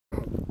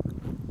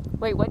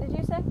Wait, what did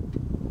you say?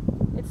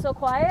 It's so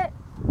quiet?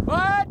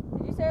 What?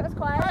 Did you say it was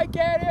quiet? I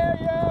can't hear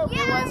you!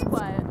 Yes. It was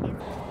quiet.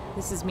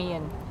 This is me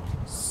in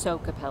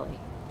Socapelli.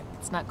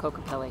 It's not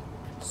Cocapelli.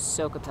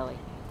 Socapelli.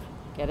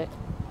 Get it?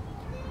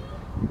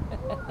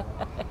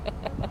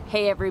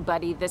 Hey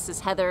everybody, this is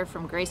Heather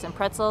from Grace and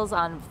Pretzels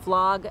on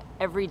vlog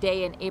every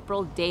day in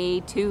April, day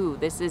 2.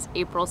 This is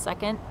April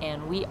 2nd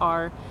and we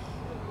are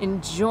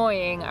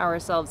enjoying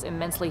ourselves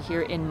immensely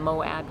here in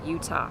Moab,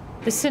 Utah.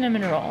 The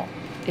cinnamon roll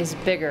is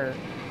bigger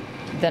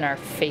than our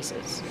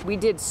faces. We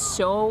did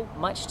so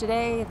much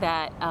today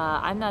that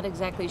I'm not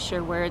exactly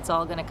sure where it's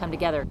all gonna come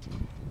together.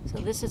 So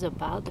this is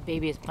about the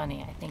babyest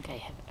bunny I think I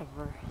have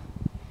ever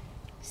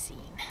seen.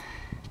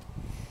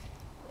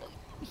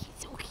 He's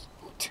so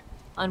cute.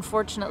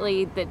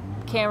 Unfortunately, the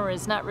camera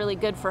is not really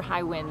good for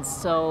high winds,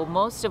 so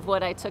most of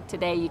what I took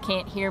today, you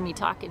can't hear me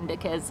talking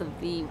because of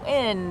the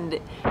wind.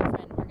 Friend,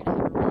 we're gonna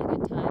have a really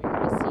good time. You're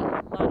gonna see a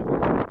lot of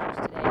our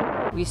adventures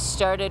today. We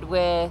started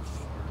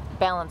with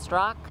Balanced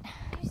Rock.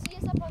 Did you see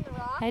us up on the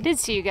rock? I did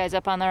see you guys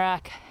up on the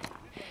rock.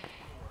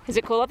 Is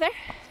it cool up there?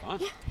 Fun.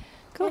 Yeah.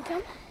 Cool.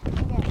 Come.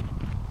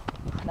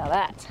 Now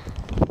that's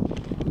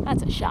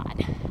a shot.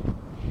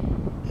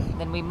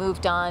 Then we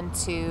moved on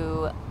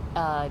to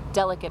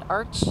Delicate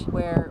Arch,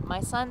 where my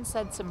son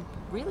said some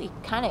really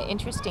kind of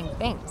interesting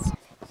things.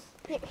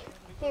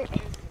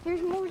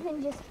 There's more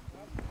than just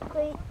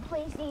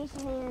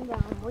PlayStation and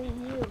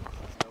Wii U.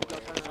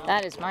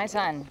 That is my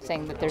son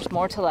saying that there's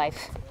more to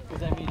life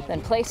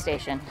than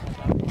PlayStation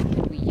and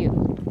Wii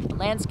U.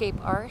 Landscape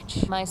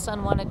Arch, my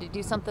son wanted to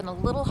do something a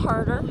little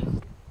harder.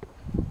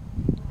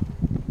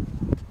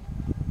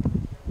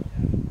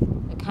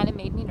 It kind of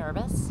made me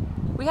nervous.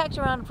 We hiked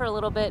around for a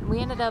little bit and we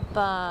ended up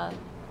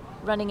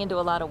running into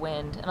a lot of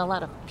wind and a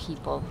lot of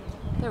people.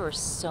 There were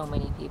so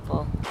many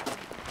people.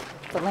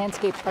 The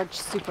Landscape Arch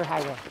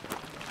Superhighway.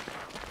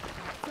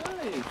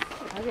 Nice.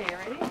 Okay, you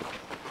ready?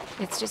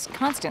 It's just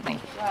constantly.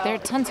 There are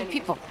tons of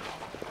people.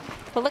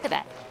 But look at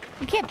that.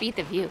 You can't beat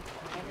the view.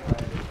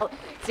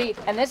 See,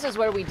 and this is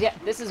where we die.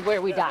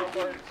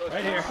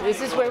 Right here.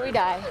 This is where we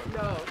die.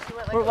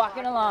 We're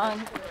walking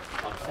along,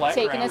 Flat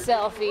taking ground. a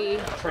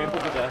selfie,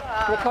 Trampled to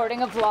death.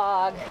 recording a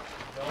vlog.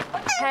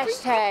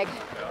 Hashtag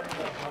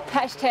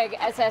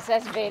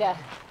SSS Veda.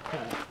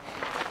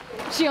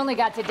 She only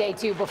got to day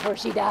 2 before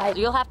she died.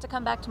 You'll have to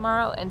come back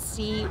tomorrow and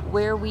see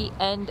where we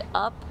end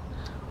up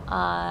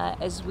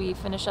as we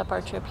finish up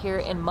our trip here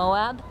in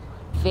Moab.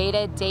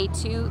 Veda day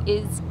 2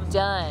 is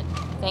done.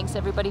 Thanks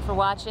everybody for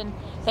watching.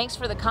 Thanks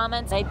for the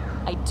comments. I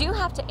do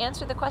have to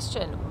answer the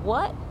question,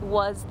 what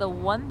was the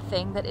one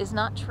thing that is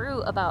not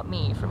true about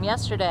me from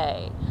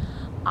yesterday?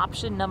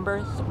 Option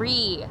number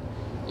 3.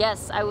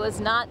 Yes, I was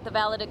not the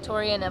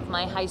valedictorian of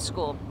my high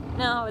school.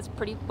 No, I was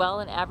pretty well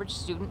an average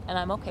student and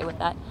I'm okay with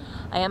that.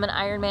 I am an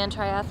Ironman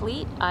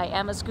triathlete. I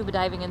am a scuba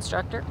diving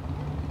instructor.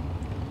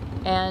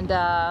 And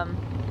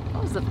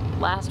what was the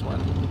last one?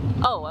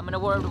 Oh, I'm an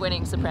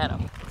award-winning soprano.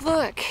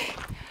 Look,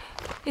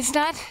 it's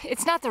not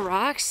the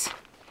rocks.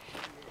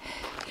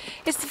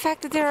 It's the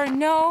fact that there are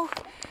no,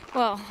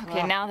 well,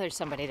 okay, now there's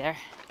somebody there.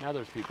 Now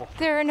there's people.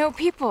 There are no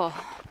people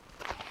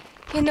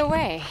in the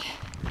way.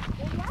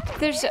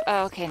 There's,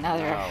 oh, okay, now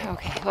there are,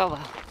 okay, well.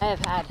 I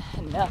have had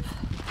enough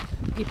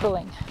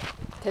peopling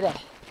today.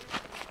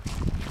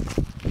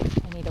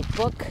 I need a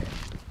book,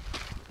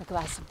 a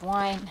glass of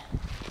wine,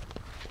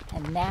 a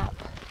nap,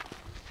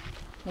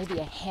 maybe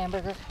a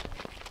hamburger,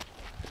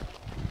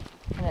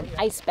 and an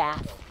ice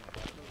bath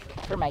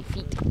for my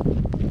feet.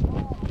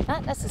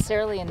 Not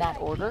necessarily in that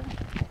order,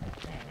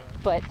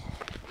 but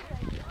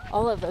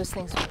all of those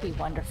things would be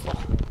wonderful.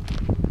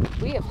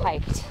 We have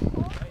hiked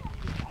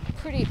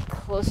pretty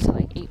close to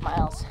like 8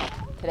 miles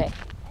today.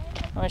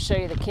 I want to show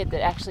you the kid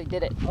that actually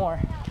did it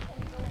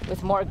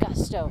with more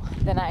gusto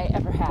than I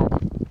ever had.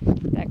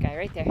 That guy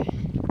right there.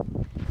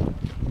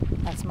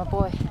 That's my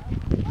boy.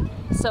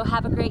 So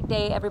have a great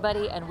day,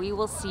 everybody, and we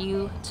will see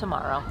you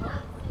tomorrow.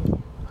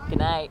 Good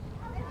night.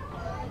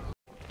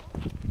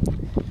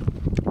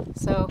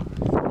 So,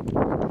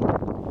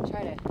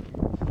 try to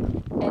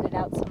edit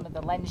out some of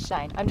the lens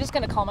shine. I'm just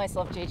gonna call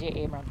myself JJ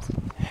Abrams.